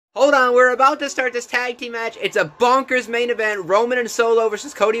Hold on, we're about to start this tag team match. It's a bonkers main event. Roman and Solo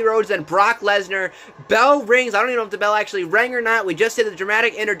versus Cody Rhodes and Brock Lesnar. Bell rings. I don't even know if the bell actually rang or not. We just did the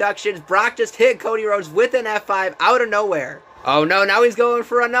dramatic introductions. Brock just hit Cody Rhodes with an F5 out of nowhere. Oh no, now he's going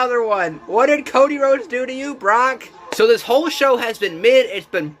for another one. What did Cody Rhodes do to you, Brock? So this whole show has been mid, it's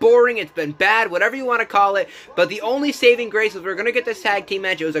been boring, it's been bad, whatever you want to call it, but the only saving grace was we're going to get this tag team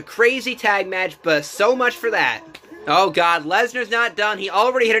match. It was a crazy tag match, but so much for that. Oh god, Lesnar's not done. He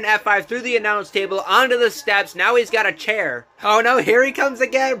already hit an F5 through the announce table, onto the steps, now he's got a chair. Oh no, here he comes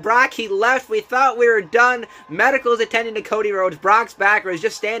again. Brock, he left, we thought we were done. Medical's attending to Cody Rhodes, Brock's back, or he's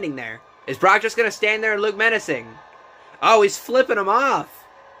just standing there. Is Brock just going to stand there and look menacing? Oh, he's flipping him off.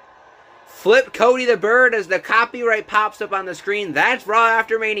 Flip Cody the Bird as the copyright pops up on the screen. That's Raw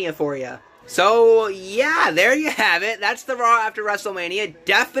After Mania for you. So, yeah, there you have it. That's the Raw After WrestleMania.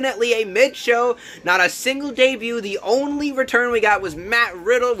 Definitely a mid-show. Not a single debut. The only return we got was Matt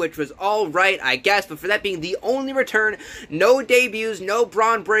Riddle, which was alright, I guess. But for that being the only return, no debuts, no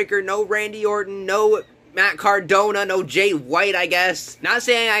Braun Breaker, no Randy Orton, no Matt Cardona, no Jay White, I guess. Not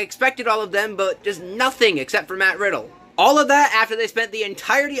saying I expected all of them, but just nothing except for Matt Riddle. All of that after they spent the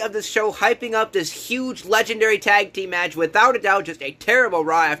entirety of this show hyping up this huge legendary tag team match. Without a doubt, just a terrible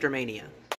Raw After Mania.